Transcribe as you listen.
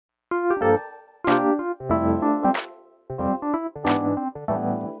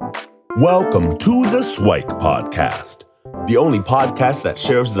Welcome to the SWIKE podcast, the only podcast that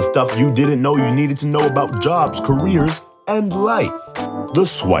shares the stuff you didn't know you needed to know about jobs, careers, and life. The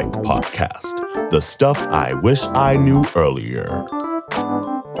SWIKE podcast, the stuff I wish I knew earlier.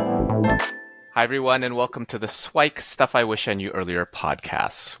 Hi, everyone, and welcome to the SWIKE Stuff I Wish I Knew Earlier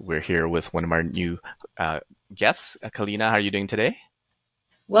podcast. We're here with one of our new guests. Kalyna, how are you doing today?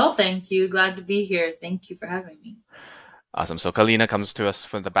 Well, thank you. Glad to be here. Thank you for having me. Awesome. So Kalyna comes to us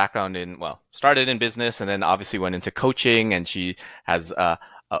from the background started in business and then obviously went into coaching, and she has a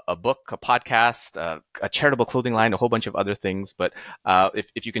book, a podcast, a charitable clothing line, a whole bunch of other things. But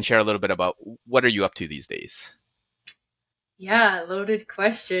if you can share a little bit about what are you up to these days? Yeah, loaded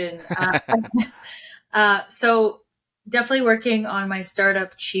question. So definitely working on my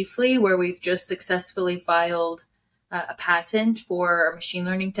startup Chiefly, where we've just successfully filed a patent for our machine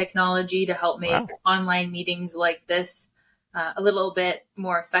learning technology to help make online meetings like this a little bit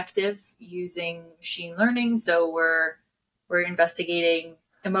more effective using machine learning. So we're investigating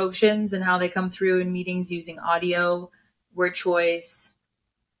emotions and how they come through in meetings using audio, word choice,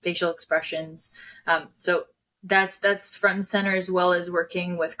 facial expressions. So that's front and center, as well as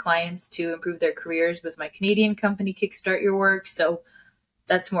working with clients to improve their careers with my Canadian company, Kickstart Your Work. So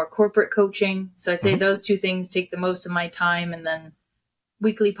that's more corporate coaching. So I'd say those two things take the most of my time, and then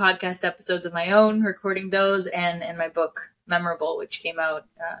weekly podcast episodes of my own, recording those, and my book Memorable, which came out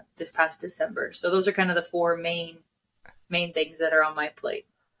this past December. So those are kind of the four main things that are on my plate.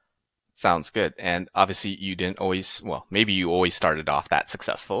 Sounds good. And obviously you didn't always, maybe you always started off that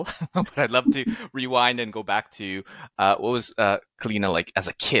successful, but I'd love to rewind and go back to what was Kalyna like as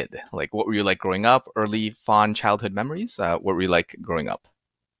a kid? Like, what were you like growing up? Early fond childhood memories? What were you like growing up?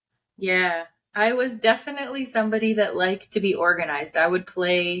 Yeah, I was definitely somebody that liked to be organized. I would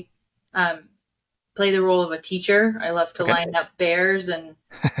play the role of a teacher. I love to line up bears and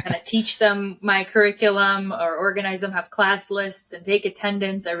kind of teach them my curriculum or organize them, have class lists and take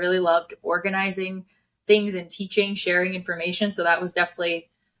attendance. I really loved organizing things and teaching, sharing information. So that was definitely,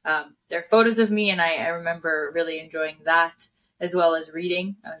 there are photos of me, and I remember really enjoying that, as well as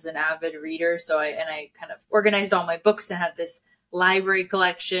reading. I was an avid reader. So I kind of organized all my books and had this library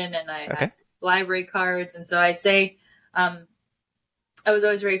collection, and I had library cards. And so I'd say I was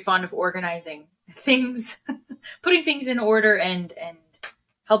always very fond of organizing things, putting things in order, and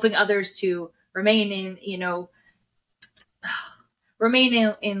helping others to remain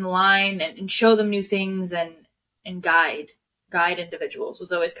in line and show them new things and guide individuals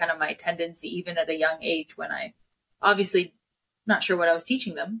was always kind of my tendency, even at a young age, when I obviously not sure what I was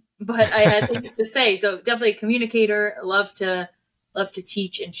teaching them, but I had things to say. So definitely a communicator, love to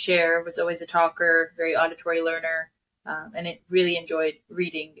teach and share, was always a talker, very auditory learner. And it really enjoyed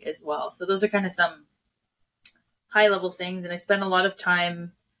reading as well. So those are kind of some high level things. And I spent a lot of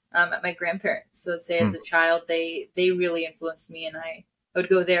time at my grandparents. So let's say as a child, they really influenced me, and I would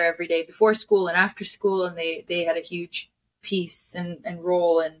go there every day before school and after school. And they had a huge piece and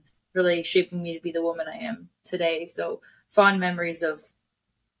role in really shaping me to be the woman I am today. So fond memories of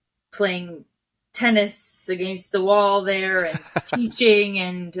playing tennis against the wall there, and teaching,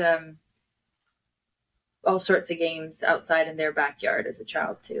 and all sorts of games outside in their backyard as a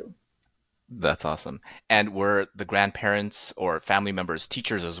child too. That's awesome. And were the grandparents or family members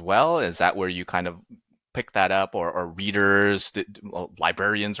teachers as well? Is that where you kind of picked that up, or readers,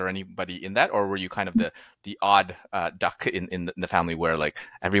 librarians, or anybody in that? Or were you kind of the odd duck in the family where like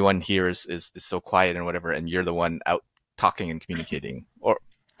everyone here is so quiet and whatever, and you're the one out talking and communicating? Or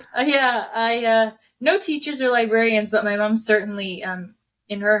I no teachers or librarians, but my mom certainly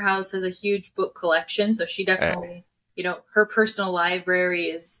in her house has a huge book collection. So she definitely, her personal library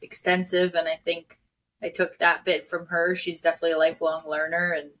is extensive. And I think I took that bit from her. She's definitely a lifelong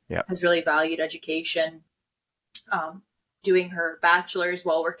learner and has really valued education, doing her bachelor's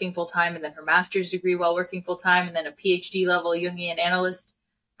while working full time, and then her master's degree while working full time, and then a PhD level Jungian analyst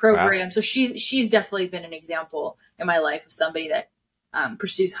program. Wow. So she's definitely been an example in my life of somebody that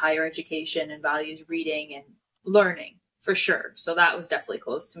pursues higher education and values reading and learning. For sure. So that was definitely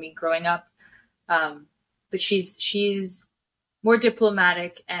close to me growing up. But she's more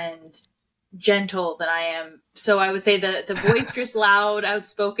diplomatic and gentle than I am. So I would say the boisterous, loud,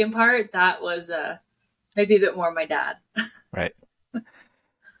 outspoken part, that was maybe a bit more my dad. Right.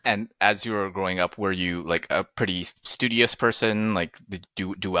 And as you were growing up, were you like a pretty studious person? Like, did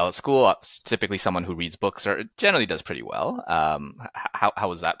you do well at school? Typically someone who reads books or generally does pretty well. How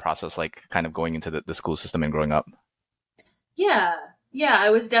was that process like, kind of going into the school system and growing up? Yeah,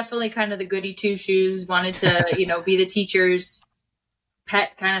 I was definitely kind of the goody two shoes, wanted to, be the teacher's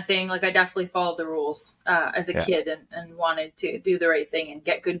pet kind of thing. Like I definitely followed the rules as a kid and wanted to do the right thing and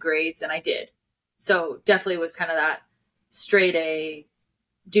get good grades, and I did. So definitely was kind of that straight A,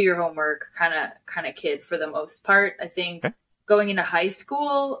 do your homework kind of kid for the most part. I think going into high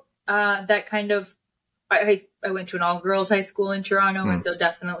school, that kind of I went to an all girls high school in Toronto, and so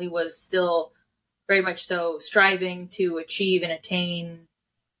definitely was still very much so striving to achieve and attain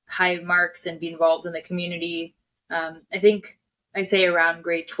high marks and be involved in the community. I think I say around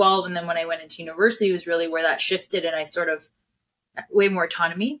grade 12, and then when I went into university was really where that shifted, and I sort of way more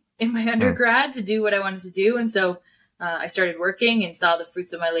autonomy in my undergrad to do what I wanted to do, and so I started working and saw the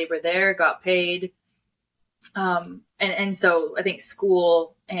fruits of my labor there, got paid. And so I think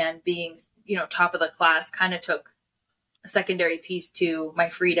school and being, top of the class kind of took a secondary piece to my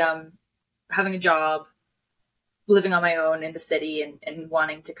freedom, having a job, living on my own in the city and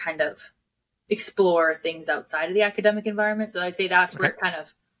wanting to kind of explore things outside of the academic environment. So I'd say that's where it kind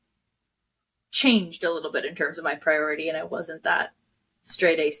of changed a little bit in terms of my priority, and I wasn't that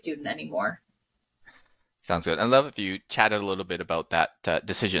straight A student anymore. Sounds good. I'd love if you chatted a little bit about that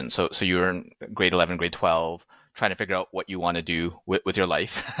decision. So you were in grade 11, grade 12, trying to figure out what you want to do with your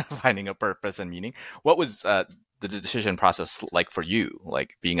life, finding a purpose and meaning. What was the decision process like for you?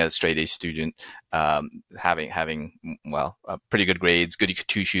 Like being a straight A student, having pretty good grades, goody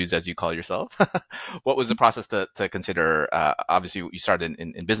two shoes as you call yourself. What was the process to consider? Obviously, you started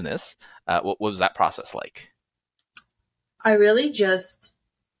in business. What was that process like? I really just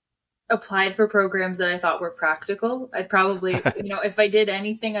applied for programs that I thought were practical. I probably, if I did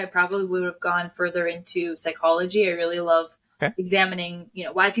anything, I probably would have gone further into psychology. I really love examining,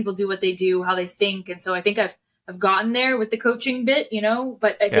 why people do what they do, how they think. And so I think I've gotten there with the coaching bit,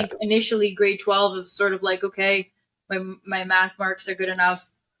 but I think initially grade 12 of sort of like, okay, my math marks are good enough.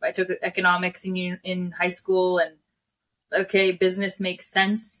 I took economics in high school, and okay, business makes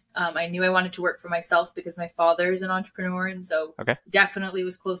sense. I knew I wanted to work for myself because my father is an entrepreneur. And so definitely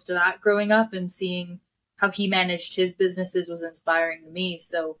was close to that growing up, and seeing how he managed his businesses was inspiring to me.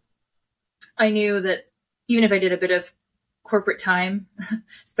 So I knew that even if I did a bit of corporate time,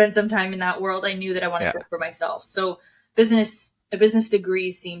 spend some time in that world, I knew that I wanted to work for myself. So a business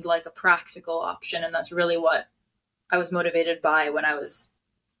degree seemed like a practical option. And that's really what I was motivated by when I was,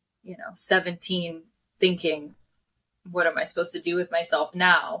 17, thinking, what am I supposed to do with myself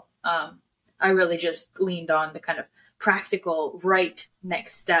now? I really just leaned on the kind of practical right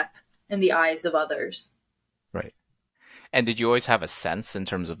next step in the eyes of others. Right. And did you always have a sense in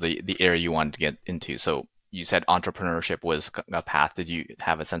terms of the area you wanted to get into? So you said entrepreneurship was a path. Did you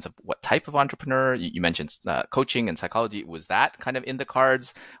have a sense of what type of entrepreneur? You mentioned coaching and psychology. Was that kind of in the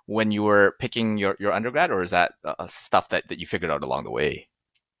cards when you were picking your undergrad, or is that stuff that you figured out along the way?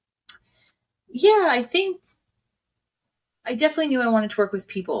 Yeah, I think I definitely knew I wanted to work with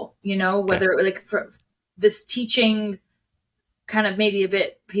people, whether like for this teaching kind of maybe a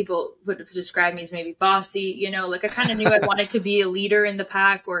bit, people would have described me as maybe bossy, like I kind of knew I wanted to be a leader in the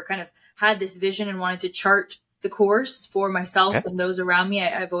pack, or kind of had this vision and wanted to chart the course for myself and those around me.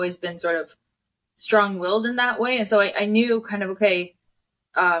 I've always been sort of strong-willed in that way. And so I knew kind of,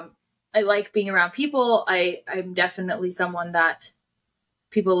 I like being around people. I'm definitely someone that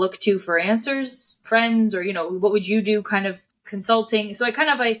people look to for answers, friends, or, what would you do kind of consulting. So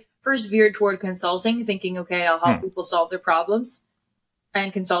I first veered toward consulting, thinking, okay, I'll help people solve their problems.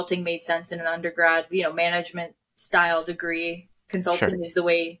 And consulting made sense in an undergrad, management style degree. Consulting is the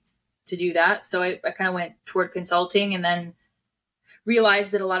way to do that. So I kind of went toward consulting, and then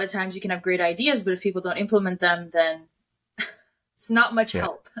realized that a lot of times you can have great ideas, but if people don't implement them, then it's not much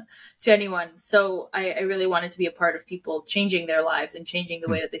help to anyone. So I really wanted to be a part of people changing their lives and changing the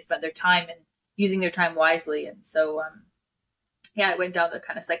way that they spend their time and using their time wisely. And so, I went down the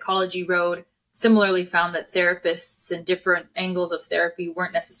kind of psychology road. Similarly, found that therapists and different angles of therapy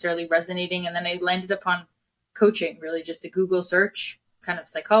weren't necessarily resonating. And then I landed upon coaching, really just a Google search, kind of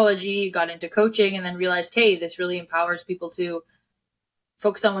psychology, got into coaching, and then realized, hey, this really empowers people to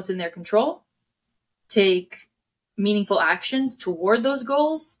focus on what's in their control, take meaningful actions toward those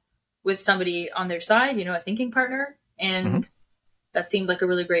goals with somebody on their side, a thinking partner. And that seemed like a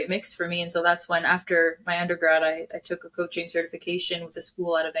really great mix for me. And so that's when, after my undergrad, I took a coaching certification with a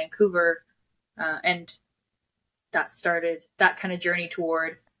school out of Vancouver. And that started that kind of journey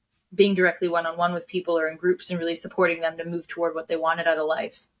toward being directly one-on-one with people or in groups, and really supporting them to move toward what they wanted out of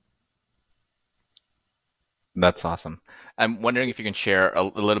life. That's awesome. I'm wondering if you can share a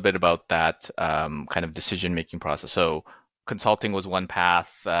little bit about that kind of decision-making process. So consulting was one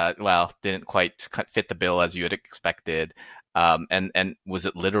path, didn't quite fit the bill as you had expected. And was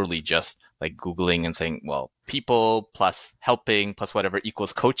it literally just like Googling and saying, well, people plus helping plus whatever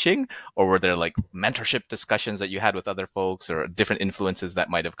equals coaching? Or were there like mentorship discussions that you had with other folks or different influences that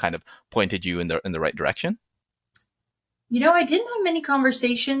might have kind of pointed you in the right direction? I didn't have many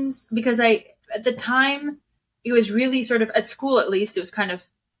conversations because at the time, it was really sort of, at school at least, it was kind of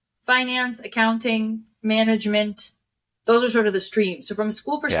finance, accounting, management. Those are sort of the streams. So from a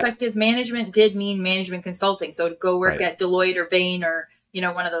school perspective, management did mean management consulting. So to go work at Deloitte or Bain or,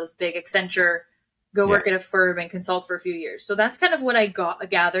 one of those big Accenture, go work at a firm and consult for a few years. So that's kind of what I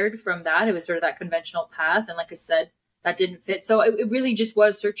gathered from that. It was sort of that conventional path. And like I said, that didn't fit. So it really just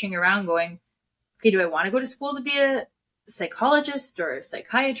was searching around going, okay, do I want to go to school to be a psychologist or a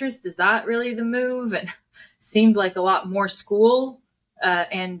psychiatrist? Is that really the move? And seemed like a lot more school.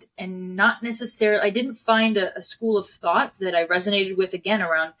 And not necessarily, I didn't find a school of thought that I resonated with again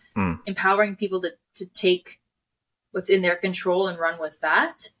around empowering people to take what's in their control and run with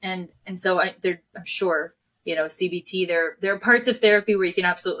that. And so I'm sure, CBT, there are parts of therapy where you can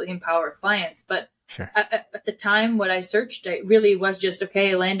absolutely empower clients. But at the time, what I searched, it really was just,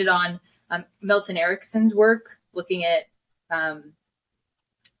 okay, I landed on Milton Erickson's work, looking at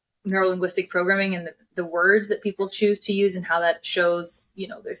neurolinguistic programming and the words that people choose to use and how that shows,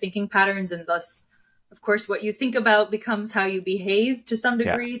 their thinking patterns. And thus, of course, what you think about becomes how you behave to some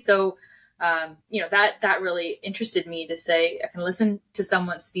degree. So, that really interested me to say, I can listen to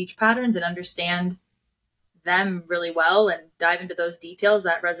someone's speech patterns and understand them really well and dive into those details.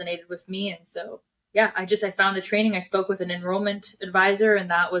 That resonated with me. And so, I found the training. I spoke with an enrollment advisor, and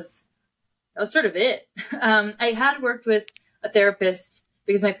that was sort of it. I had worked with a therapist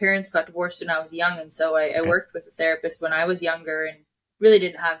because my parents got divorced when I was young. And so I worked with a therapist when I was younger and really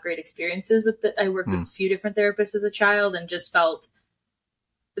didn't have great experiences with it. I worked with a few different therapists as a child and just felt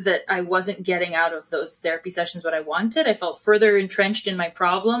that I wasn't getting out of those therapy sessions what I wanted. I felt further entrenched in my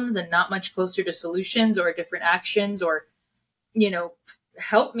problems and not much closer to solutions or different actions or,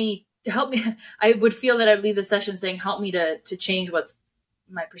 help me. I would feel that I'd leave the session saying, help me to change what's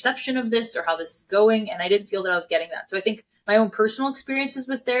my perception of this or how this is going. And I didn't feel that I was getting that. So I think my own personal experiences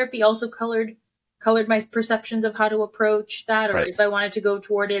with therapy also colored my perceptions of how to approach that or if I wanted to go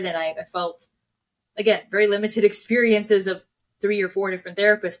toward it. And I felt, again, very limited experiences of 3 or 4 different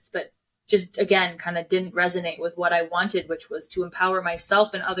therapists, but just, again, kind of didn't resonate with what I wanted, which was to empower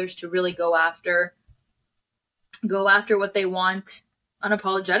myself and others to really go after what they want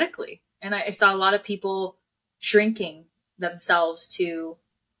unapologetically. And I saw a lot of people shrinking themselves to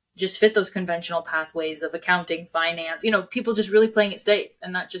just fit those conventional pathways of accounting, finance, people just really playing it safe.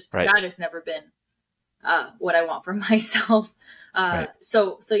 And that has never been what I want for myself.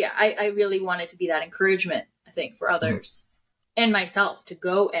 So I really wanted to be that encouragement, I think, for others and myself to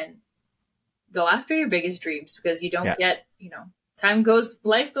go after your biggest dreams, because you don't get,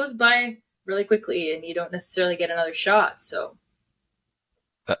 life goes by really quickly and you don't necessarily get another shot. So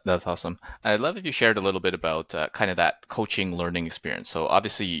that's awesome. I'd love if you shared a little bit about kind of that coaching learning experience. So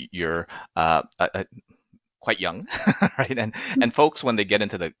obviously you're quite young, right? And folks, when they get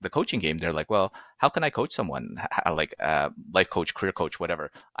into the coaching game, they're like, well, how can I coach someone? Like life coach, career coach,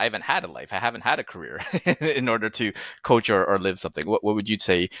 whatever. I haven't had a life. I haven't had a career in order to coach or live something. What would you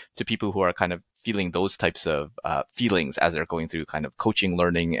say to people who are kind of feeling those types of feelings as they're going through kind of coaching,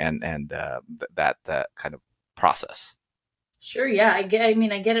 learning, and that kind of process? Sure. Yeah. I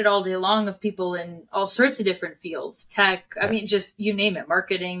get it all day long of people in all sorts of different fields, tech. I mean, just you name it,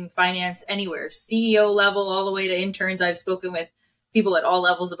 marketing, finance, anywhere, CEO level, all the way to interns. I've spoken with people at all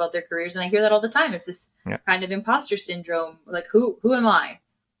levels about their careers. And I hear that all the time. It's this kind of imposter syndrome. Like, who am I?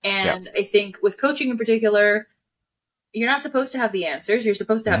 And I think with coaching in particular, you're not supposed to have the answers. You're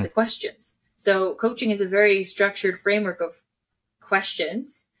supposed to have the questions. So coaching is a very structured framework of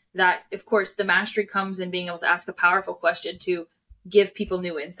questions that, of course, the mastery comes in being able to ask a powerful question to give people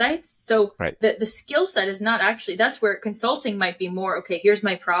new insights. So the skill set is not actually, that's where consulting might be more, okay, here's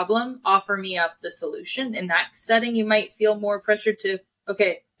my problem, offer me up the solution. In that setting, you might feel more pressured to,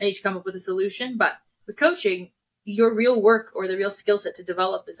 okay, I need to come up with a solution. But with coaching, your real work or the real skill set to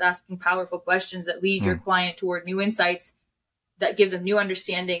develop is asking powerful questions that lead your client toward new insights that give them new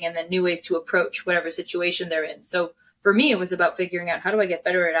understanding and then new ways to approach whatever situation they're in. So for me, it was about figuring out, how do I get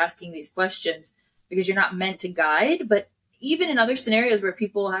better at asking these questions? Because you're not meant to guide, but even in other scenarios where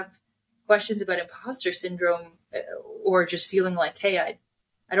people have questions about imposter syndrome or just feeling like, hey,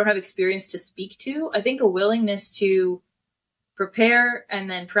 I don't have experience to speak to, I think a willingness to prepare and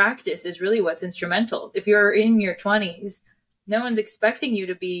then practice is really what's instrumental. If you're in your 20s, no one's expecting you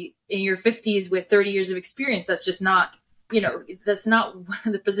to be in your 50s with 30 years of experience. That's just not that's not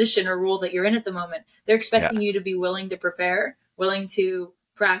the position or role that you're in at the moment. They're expecting you to be willing to prepare, willing to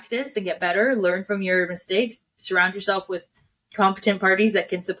practice and get better, learn from your mistakes, surround yourself with competent parties that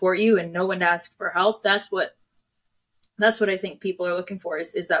can support you and know when to ask for help. That's what I think people are looking for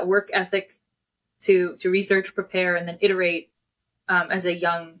is that work ethic to research, prepare, and then iterate as a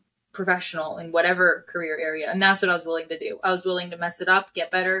young professional in whatever career area. And that's what I was willing to do. I was willing to mess it up,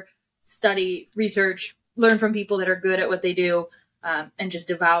 get better, study, research, learn from people that are good at what they do, and just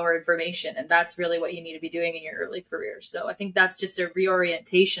devour information. And that's really what you need to be doing in your early career. So I think that's just a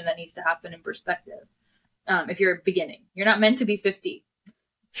reorientation that needs to happen in perspective. If you're beginning, you're not meant to be 50.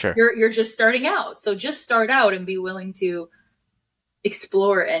 Sure. You're just starting out. So just start out and be willing to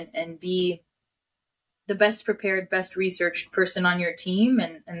explore and be the best prepared, best researched person on your team.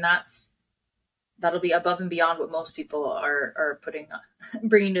 And that'll be above and beyond what most people are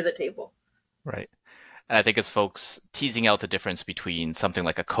bringing to the table. Right. And I think it's folks teasing out the difference between something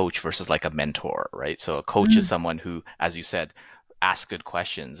like a coach versus like a mentor, right? So a coach is someone who, as you said, asks good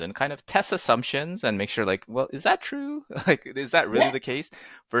questions and kind of tests assumptions and make sure like, well, is that true? Like, is that really the case?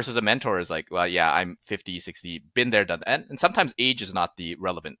 Versus a mentor is like, well, yeah, I'm 50, 60, been there, done that. And sometimes age is not the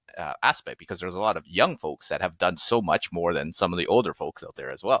relevant aspect because there's a lot of young folks that have done so much more than some of the older folks out there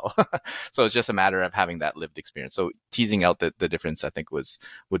as well. So it's just a matter of having that lived experience. So teasing out the difference, I think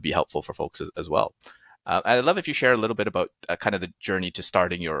would be helpful for folks as well. I'd love if you share a little bit about kind of the journey to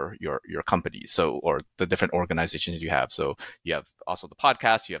starting your company, or the different organizations you have. So you have also the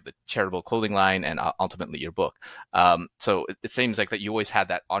podcast, you have the charitable clothing line, and ultimately your book. So it seems like that you always had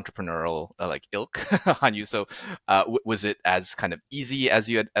that entrepreneurial like ilk on you. So was it as kind of easy as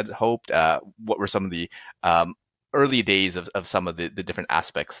you had hoped? What were some of the early days of some of the different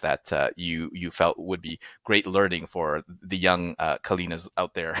aspects that you felt would be great learning for the young Kalynas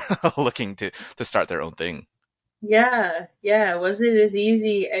out there looking to start their own thing? Yeah. Was it as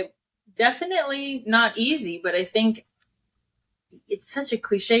easy? Definitely not easy, but I think it's such a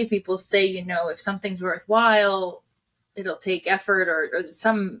cliche. People say, if something's worthwhile, it'll take effort or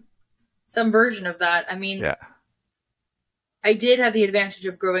some version of that. I mean, I did have the advantage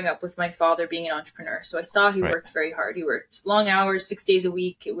of growing up with my father being an entrepreneur. So I saw he worked very hard. He worked long hours, 6 days a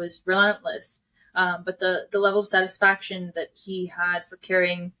week. It was relentless. But the level of satisfaction that he had for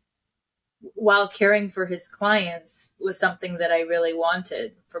caring for his clients was something that I really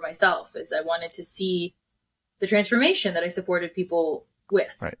wanted for myself, is I wanted to see the transformation that I supported people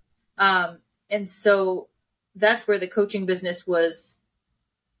with. Right. And so that's where the coaching business was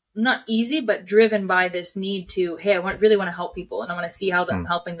not easy, but driven by this need to, hey, I really want to help people and I want to see how I'm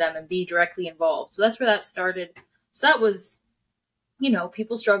helping them and be directly involved. So that's where that started. So that was,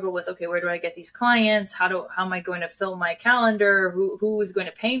 people struggle with, okay, where do I get these clients? How am I going to fill my calendar? Who is going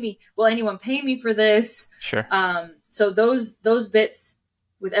to pay me? Will anyone pay me for this? Sure. So those bits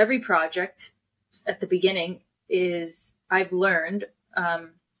with every project at the beginning is I've learned,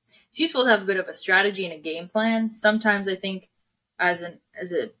 it's useful to have a bit of a strategy and a game plan. Sometimes I think as a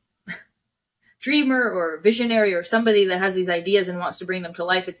dreamer or visionary or somebody that has these ideas and wants to bring them to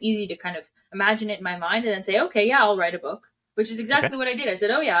life, it's easy to kind of imagine it in my mind and then say, okay, yeah, I'll write a book, which is exactly what I did. I said,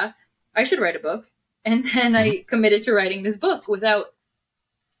 oh yeah, I should write a book. And then I committed to writing this book without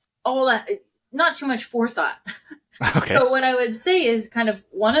all that, not too much forethought. Okay. So what I would say is kind of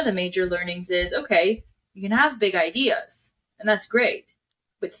one of the major learnings is, okay, you can have big ideas and that's great,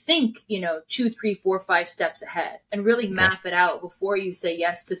 but think, 2, 3, 4, 5 steps ahead and really map it out before you say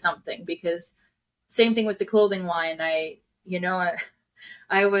yes to something. Because same thing with the clothing line. I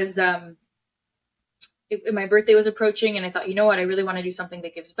was, my birthday was approaching and I thought, I really want to do something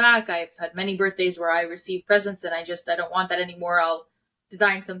that gives back. I've had many birthdays where I receive presents and I don't want that anymore. I'll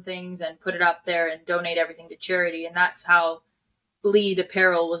design some things and put it up there and donate everything to charity. And that's how Lead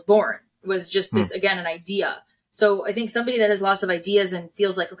Apparel was born. It was just this, again, an idea. So I think somebody that has lots of ideas and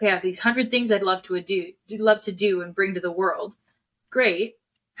feels like, okay, I have these 100 things I'd love to do and bring to the world. Great.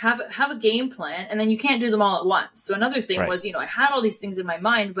 Have a game plan, and then you can't do them all at once. So another thing was, I had all these things in my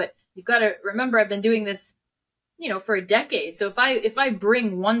mind, but you've got to remember I've been doing this, for a decade. So if I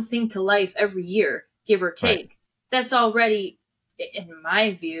bring one thing to life every year, give or take, that's already, in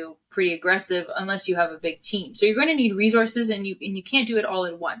my view, pretty aggressive unless you have a big team. So you're going to need resources and you can't do it all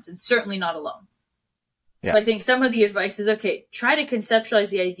at once, and certainly not alone. So I think some of the advice is, okay, try to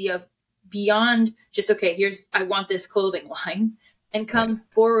conceptualize the idea of beyond just, okay, I want this clothing line, and come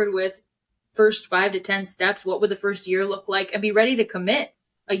forward with first 5 to 10 steps. What would the first year look like? And be ready to commit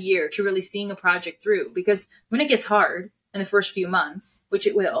a year to really seeing a project through. Because when it gets hard in the first few months, which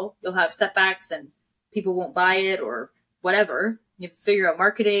it will, you'll have setbacks and people won't buy it or whatever. You have to figure out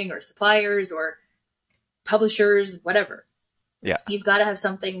marketing or suppliers or publishers, whatever. Yeah. You've got to have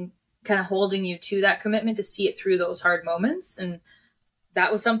something kind of holding you to that commitment to see it through those hard moments. And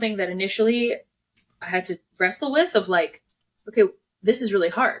that was something that initially I had to wrestle with, of like, okay, this is really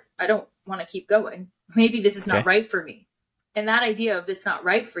hard. I don't want to keep going. Maybe this is not right for me. And that idea of it's not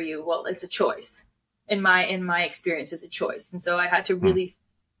right for you, well, it's a choice. In my experience, it's a choice. And so I had to really,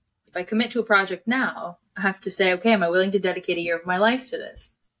 if I commit to a project now, I have to say, okay, am I willing to dedicate a year of my life to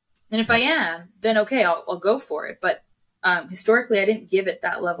this? And if I am, then okay, I'll go for it. But historically, I didn't give it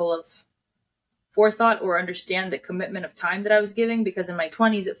that level of forethought or understand the commitment of time that I was giving, because in my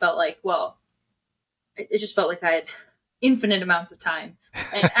 20s, it felt like, well, it just felt like I had infinite amounts of time.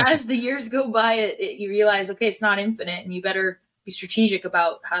 And as the years go by, you realize, okay, it's not infinite, and you better be strategic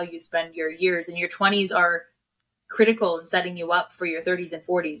about how you spend your years. And your 20s are critical in setting you up for your 30s and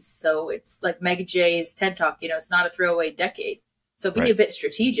 40s. So it's like Meg J's TED Talk, it's not a throwaway decade. So be a bit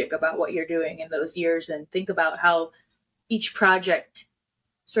strategic about what you're doing in those years, and think about how each project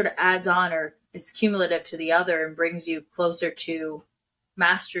sort of adds on or is cumulative to the other and brings you closer to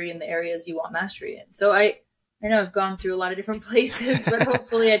mastery in the areas you want mastery in. So I know I've gone through a lot of different places, but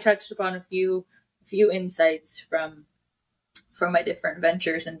hopefully I touched upon a few insights from my different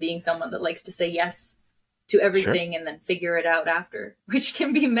ventures, and being someone that likes to say yes to everything and then figure it out after, which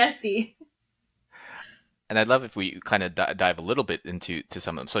can be messy. And I'd love if we kind of dive a little bit into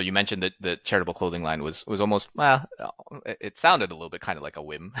some of them. So you mentioned that the charitable clothing line was almost, well, it sounded a little bit kind of like a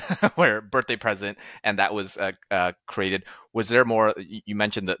whim, where birthday present, and that was created. Was there more? You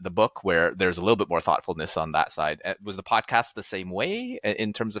mentioned the book, where there's a little bit more thoughtfulness on that side. Was the podcast the same way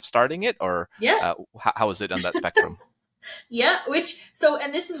in terms of starting it, or how is it on that spectrum? Yeah,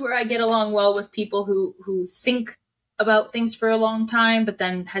 and this is where I get along well with people who think about things for a long time, but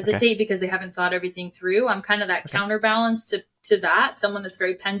then hesitate because they haven't thought everything through. I'm kind of that counterbalance to that. Someone that's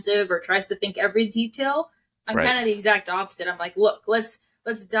very pensive or tries to think every detail. I'm kind of the exact opposite. I'm like, look, let's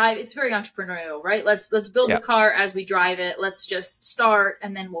dive. It's very entrepreneurial, right? Let's build a car as we drive it. Let's just start,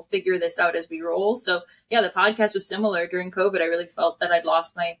 and then we'll figure this out as we roll. So yeah, the podcast was similar during COVID. I really felt that I'd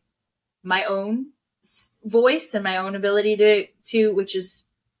lost my own voice and my own ability to which is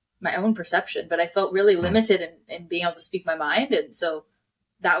my own perception, but I felt really limited in being able to speak my mind. And so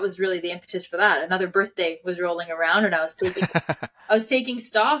that was really the impetus for that. Another birthday was rolling around, and I was taking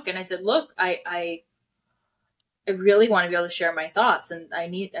stock, and I said, look, I really want to be able to share my thoughts, and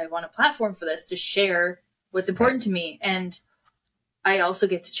I want a platform for this to share what's important to me. And I also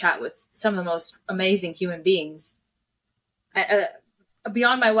get to chat with some of the most amazing human beings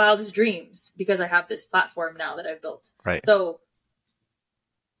beyond my wildest dreams, because I have this platform now that I've built. Right. So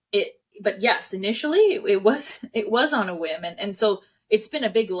but yes, initially it was on a whim. And so it's been a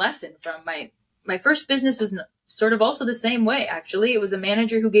big lesson from my first business was sort of also the same way. Actually, it was a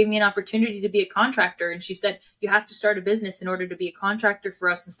manager who gave me an opportunity to be a contractor. And she said, you have to start a business in order to be a contractor for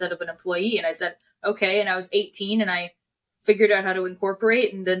us instead of an employee. And I said, okay. And I was 18, and I figured out how to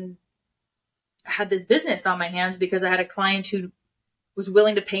incorporate, and then had this business on my hands because I had a client who was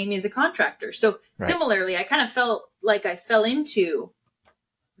willing to pay me as a contractor. So similarly, I kind of felt like I fell into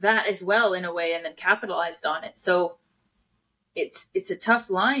that as well in a way, and then capitalized on it. So it's a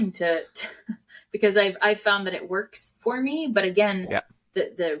tough line to because I've found that it works for me. But again,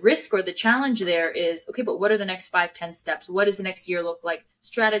 the risk or the challenge there is, okay, but what are the next 5-10 steps? What does the next year look like?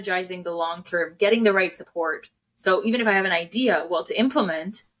 Strategizing the long term, getting the right support. So even if I have an idea, well, to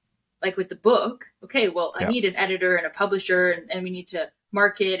implement, like with the book, okay, well, I need an editor and a publisher, and we need to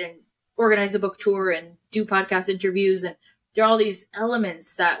market and organize a book tour and do podcast interviews. And there are all these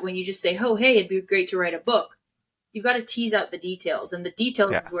elements that when you just say, oh, hey, it'd be great to write a book, you've got to tease out the details. And the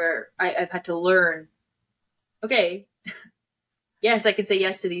details is where I've had to learn, okay, yes, I can say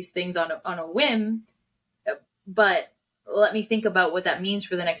yes to these things on a whim, but let me think about what that means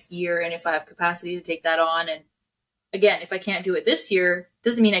for the next year, and if I have capacity to take that on. And again, if I can't do it this year,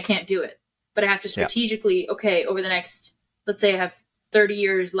 doesn't mean I can't do it. But I have to strategically, okay, over the next, let's say I have 30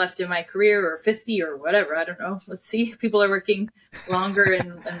 years left in my career, or 50 or whatever. I don't know. Let's see. People are working longer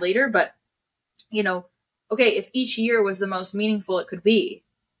and later. But, okay, if each year was the most meaningful it could be,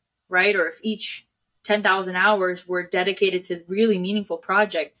 right? Or if each 10,000 hours were dedicated to really meaningful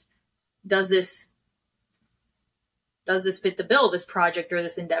projects, does this fit the bill, this project or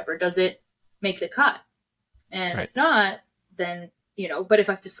this endeavor? Does it make the cut? And if not, then, but if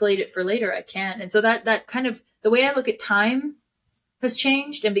I have to slate it for later, I can. And so that kind of, the way I look at time has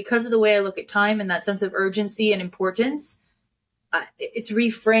changed. And because of the way I look at time and that sense of urgency and importance, it's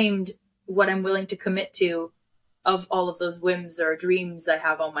reframed what I'm willing to commit to of all of those whims or dreams I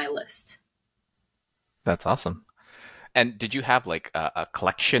have on my list. That's awesome. And did you have like a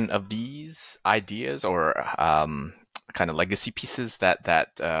collection of these ideas or kind of legacy pieces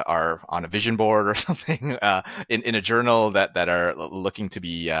that are on a vision board or something in a journal that are looking to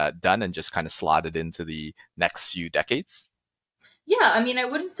be done and just kind of slotted into the next few decades? Yeah, I mean, I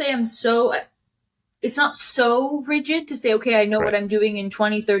wouldn't say I'm so. It's not so rigid to say, okay, I know what Right. I'm doing in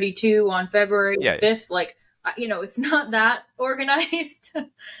 2032 on February Yeah. 5th. Like, it's not that organized.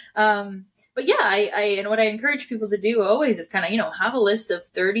 But yeah, and what I encourage people to do always is kind of, have a list of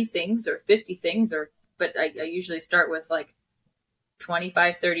 30 things or 50 things, but I usually start with like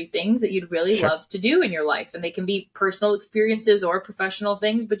 25, 30 things that you'd really Sure. love to do in your life. And they can be personal experiences or professional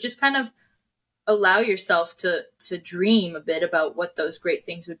things, but just kind of allow yourself to dream a bit about what those great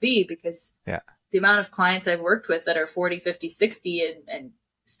things would be, because Yeah. the amount of clients I've worked with that are 40, 50, 60 and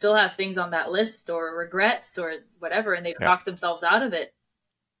still have things on that list or regrets or whatever, and they've Yeah. talked themselves out of it.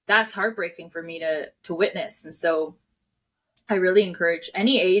 That's heartbreaking for me to witness. And so I really encourage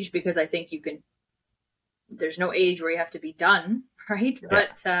any age, because I think there's no age where you have to be done, right? Yeah.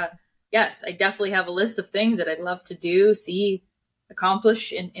 But yes, I definitely have a list of things that I'd love to do, see,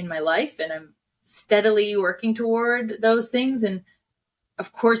 accomplish in my life. And I'm steadily working toward those things. And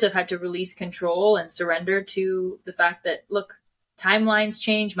of course, I've had to release control and surrender to the fact that, look, timelines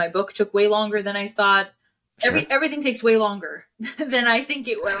change. My book took way longer than I thought. Sure. Everything takes way longer than I think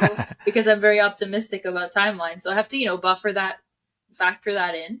it will, because I'm very optimistic about timelines. So I have to, buffer that, factor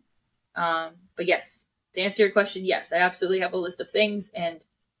that in. But yes, to answer your question, yes, I absolutely have a list of things, and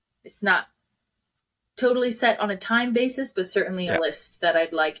it's not totally set on a time basis, but certainly a Yeah. list that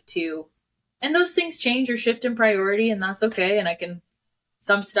I'd like to. And those things change or shift in priority, and that's okay. And I can,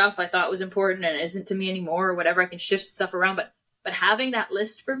 some stuff I thought was important and isn't to me anymore, or whatever. I can shift stuff around, but having that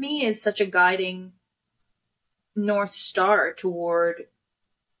list for me is such a guiding North Star toward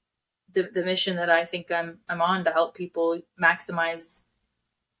the mission that I think I'm on, to help people maximize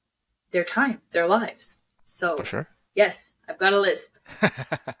their time, their lives. For So sure. yes, I've got a list.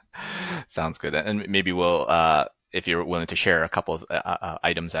 Sounds good. And maybe we'll, if you're willing to share a couple of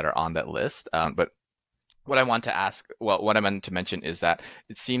items that are on that list. But what I want to ask, well, what I meant to mention is that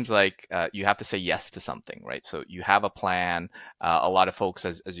it seems like you have to say yes to something, right? So you have a plan. A lot of folks,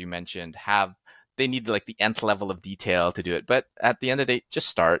 as you mentioned, they need like the nth level of detail to do it. But at the end of the day, just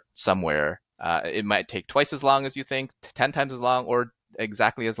start somewhere. It might take twice as long as you think, 10 times as long, or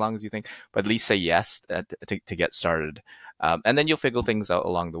exactly as long as you think, but at least say yes to get started. And then you'll figure things out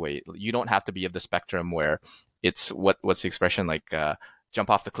along the way. You don't have to be of the spectrum where it's what's the expression, like jump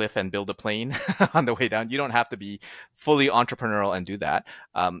off the cliff and build a plane on the way down. You don't have to be fully entrepreneurial and do that.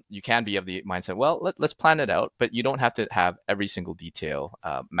 You can be of the mindset, well, let's plan it out, but you don't have to have every single detail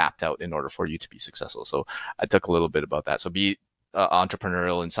mapped out in order for you to be successful. So I took a little bit about that. So be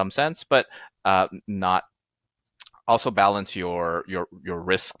entrepreneurial in some sense, but not also balance your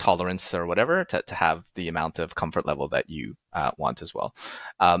risk tolerance or whatever to have the amount of comfort level that you want as well.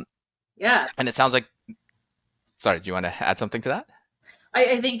 Yeah. And it sounds like, sorry, do you want to add something to that?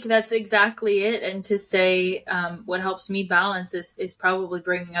 I think that's exactly it. And to say what helps me balance is probably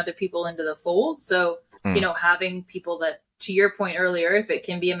bringing other people into the fold. So, having people that, to your point earlier, if it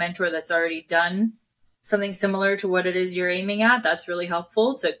can be a mentor that's already done something similar to what it is you're aiming at, that's really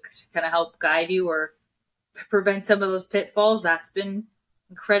helpful to kind of help guide you or prevent some of those pitfalls. That's been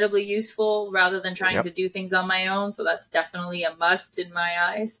incredibly useful rather than trying to do things on my own. So that's definitely a must in my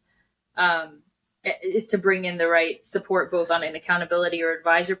eyes. Is to bring in the right support, both on an accountability or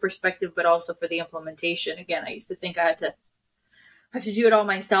advisor perspective, but also for the implementation. Again, I used to think I had to do it all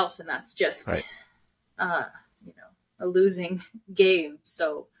myself, and that's just, Right. A losing game.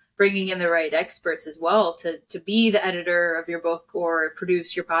 So bringing in the right experts as well to be the editor of your book or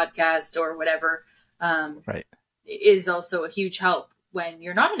produce your podcast or whatever, Right. is also a huge help when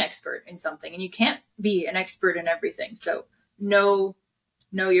you're not an expert in something, and you can't be an expert in everything. So know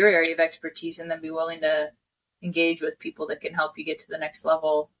your area of expertise, and then be willing to engage with people that can help you get to the next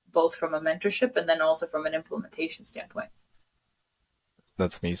level, both from a mentorship and then also from an implementation standpoint.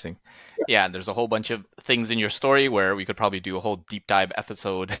 That's amazing. Yeah, there's a whole bunch of things in your story where we could probably do a whole deep dive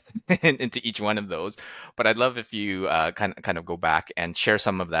episode into each one of those. But I'd love if you kind of go back and share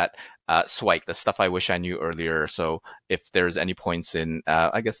some of that SWIKE, the stuff I wish I knew earlier. So if there's any points in,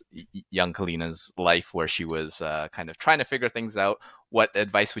 I guess, young Kalyna's life where she was kind of trying to figure things out, what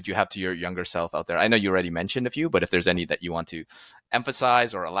advice would you have to your younger self out there? I know you already mentioned a few, but if there's any that you want to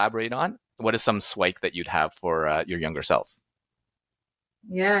emphasize or elaborate on, what is some SWIKE that you'd have for your younger self?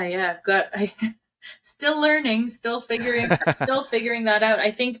 Yeah. I still learning, still figuring that out.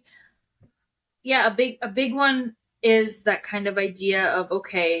 I think, a big one is that kind of idea of,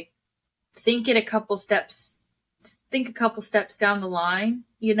 okay, think it a couple steps think a couple steps down the line.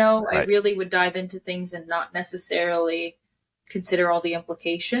 You know, I Right. really would dive into things and not necessarily consider all the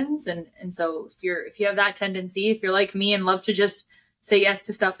implications. And so if you have that tendency, if you're like me and love to just say yes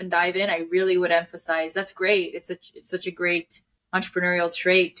to stuff and dive in, I really would emphasize that's great. It's such a great entrepreneurial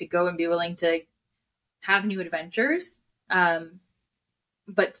trait to go and be willing to have new adventures.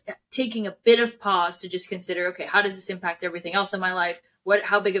 But taking a bit of pause to just consider, okay, how does this impact everything else in my life?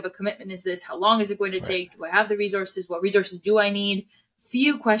 How big of a commitment is this? How long is it going to take? Do I have the resources? What resources do I need?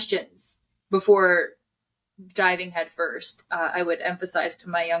 Few questions before diving headfirst. I would emphasize to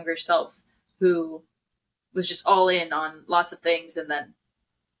my younger self, who was just all in on lots of things and then,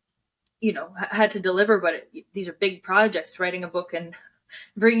 had to deliver. But these are big projects, writing a book and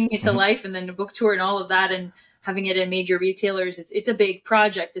bringing it to life, and then a book tour and all of that, and having it in major retailers. It's a big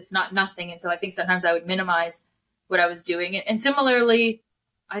project. It's not nothing. And so I think sometimes I would minimize what I was doing. And similarly,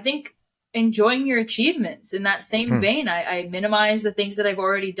 I think enjoying your achievements in that same vein, I minimize the things that I've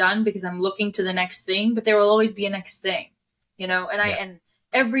already done because I'm looking to the next thing, but there will always be a next thing, and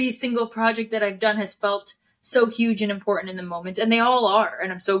every single project that I've done has felt so huge and important in the moment, and they all are.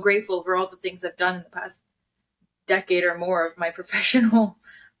 And I'm so grateful for all the things I've done in the past decade or more of my professional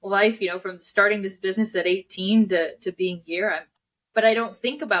life, from starting this business at 18 to being here. But I don't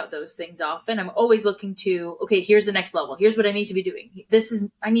think about those things often. I'm always looking to, okay, here's the next level. Here's what I need to be doing.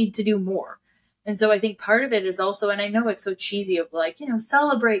 I need to do more. And so I think part of it is also, and I know it's so cheesy of like,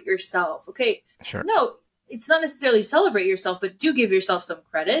 celebrate yourself. Okay. Sure. No, it's not necessarily celebrate yourself, but do give yourself some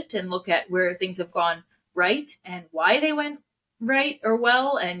credit and look at where things have gone right and why they went right or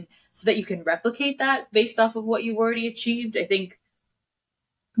well. And so that you can replicate that based off of what you've already achieved. I think,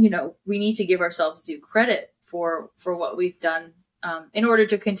 we need to give ourselves due credit for what we've done in order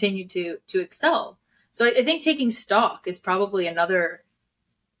to continue to excel. So I think taking stock is probably another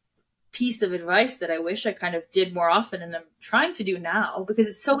piece of advice that I wish I kind of did more often, and I'm trying to do now, because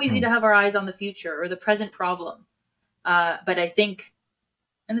it's so easy to have our eyes on the future or the present problem. But I think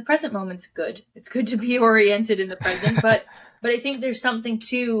in the present moment's good. It's good to be oriented in the present, but I think there's something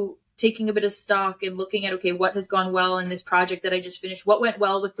to taking a bit of stock and looking at, okay, what has gone well in this project that I just finished? What went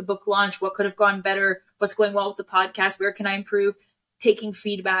well with the book launch? What could have gone better? What's going well with the podcast? Where can I improve? Taking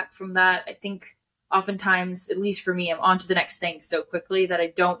feedback from that. I think oftentimes, at least for me, I'm on to the next thing so quickly that I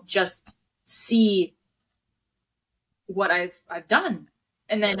don't just see what I've done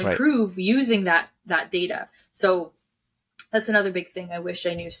and then improve using that data. So that's another big thing I wish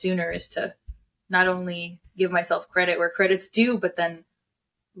I knew sooner, is to not only give myself credit where credit's due, but then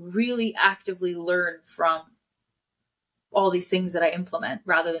really actively learn from all these things that I implement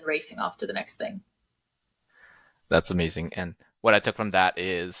rather than racing off to the next thing. That's amazing. And what I took from that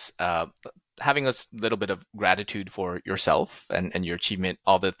is having a little bit of gratitude for yourself and your achievement,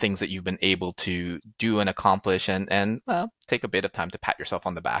 all the things that you've been able to do and accomplish, and take a bit of time to pat yourself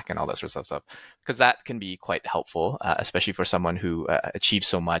on the back and all that sort of stuff, because that can be quite helpful, especially for someone who achieves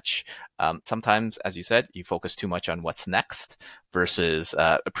so much. Sometimes, as you said, you focus too much on what's next versus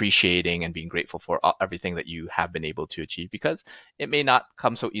appreciating and being grateful for everything that you have been able to achieve, because it may not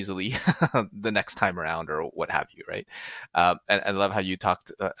come so easily the next time around or what have you, right? And I love how you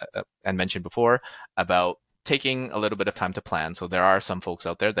talked and mentioned before about taking a little bit of time to plan. So there are some folks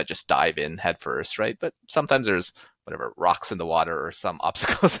out there that just dive in head first, right? But sometimes there's rocks in the water or some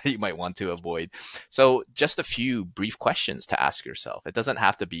obstacles that you might want to avoid. So just a few brief questions to ask yourself. It doesn't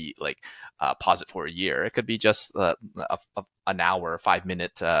have to be like pause it for a year. It could be just an hour,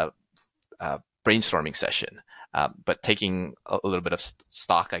 5-minute brainstorming session. But taking a little bit of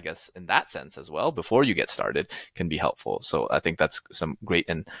stock, I guess, in that sense as well, before you get started can be helpful. So I think that's some great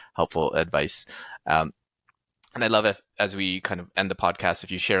and helpful advice. And I love it, as we kind of end the podcast,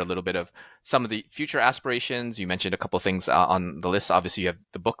 if you share a little bit of some of the future aspirations. You mentioned a couple of things on the list. Obviously, you have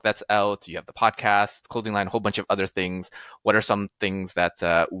the book that's out, you have the podcast, clothing line, a whole bunch of other things. What are some things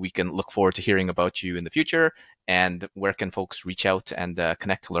that we can look forward to hearing about you in the future? And where can folks reach out and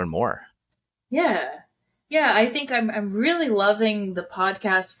connect to learn more? Yeah, I think I'm really loving the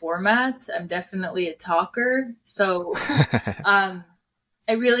podcast format. I'm definitely a talker. So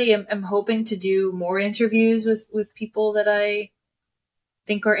I really am hoping to do more interviews with people that I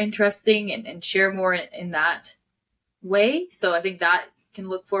think are interesting and share more in that way. So I think that can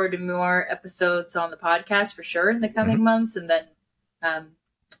look forward to more episodes on the podcast for sure in the coming months. And then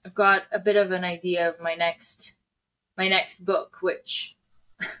I've got a bit of an idea of my next book, which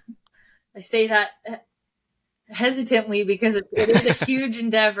I say that hesitantly because it is a huge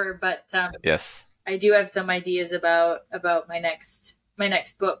endeavor, but yes, I do have some ideas about my next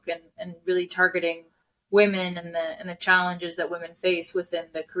book and really targeting women and the challenges that women face within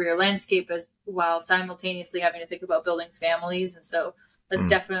the career landscape, as while simultaneously having to think about building families. And so that's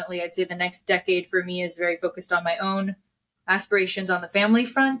definitely, I'd say, the next decade for me is very focused on my own aspirations on the family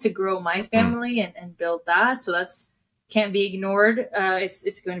front to grow my family and build that. So that's can't be ignored.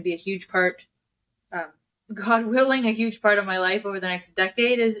 It's going to be a huge part, God willing, a huge part of my life over the next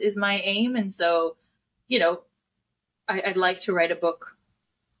decade is my aim. And so, I'd like to write a book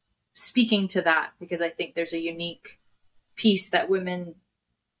speaking to that, because I think there's a unique piece that women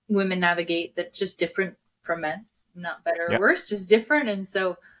navigate that's just different from men, not better or worse, just different. And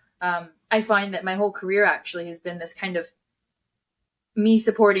so I find that my whole career actually has been this kind of me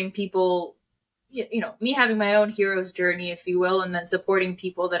supporting people, me having my own hero's journey, if you will, and then supporting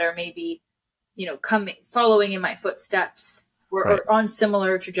people that are maybe, following in my footsteps or on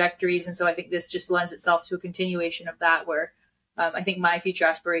similar trajectories. And so I think this just lends itself to a continuation of that, where I think my future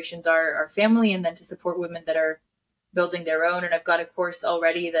aspirations are family, and then to support women that are building their own. And I've got a course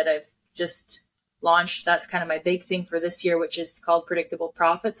already that I've just launched. That's kind of my big thing for this year, which is called Predictable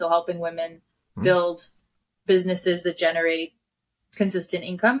Profit. So helping women build businesses that generate consistent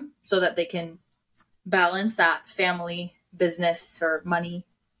income so that they can balance that family, business, or money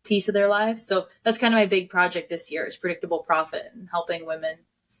piece of their lives. So that's kind of my big project this year, is Predictable Profit, and helping women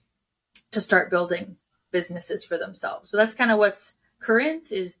to start building businesses for themselves. So that's kind of what's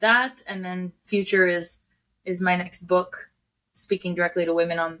current, is that, and then future is my next book, speaking directly to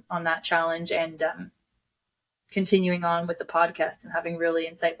women on that challenge, and continuing on with the podcast and having really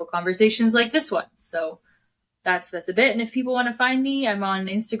insightful conversations like this one. So that's a bit. And if people want to find me, I'm on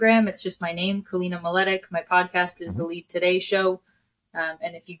Instagram. It's just my name, Kalyna Miletic. My podcast is the Lead Today Show.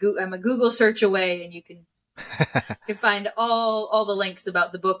 And if you I'm a Google search away, and you can find all the links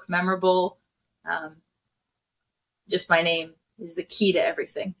about the book, Memorable. Just my name is the key to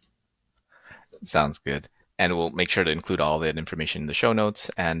everything. Sounds good. And we'll make sure to include all that information in the show notes.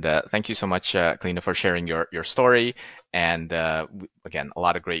 And thank you so much, Kalyna, for sharing your story. And again, a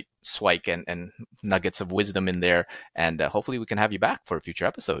lot of great SWIKE and nuggets of wisdom in there. And hopefully we can have you back for a future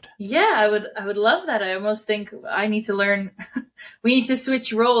episode. Yeah, I would love that. I almost think I need to learn. We need to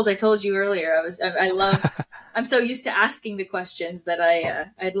switch roles. I told you earlier. I'm so used to asking the questions that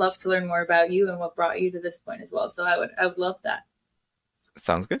I'd love to learn more about you and what brought you to this point as well. So I would love that.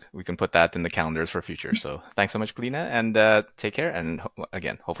 Sounds good. We can put that in the calendars for future. So thanks so much, Kalyna, and take care. And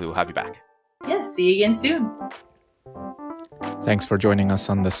again, hopefully we'll have you back. Yes, see you again soon. Thanks for joining us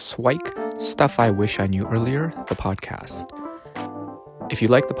on the SWIKE Stuff I Wish I Knew Earlier, the podcast. If you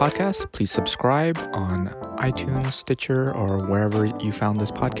like the podcast, please subscribe on iTunes, Stitcher, or wherever you found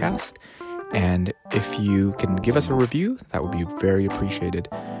this podcast. And if you can give us a review, that would be very appreciated.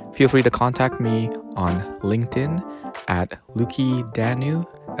 Feel free to contact me on LinkedIn at Lukidanu,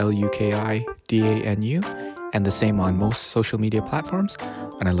 Lukidanu, and the same on most social media platforms.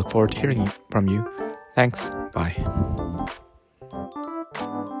 And I look forward to hearing from you. Thanks. Bye.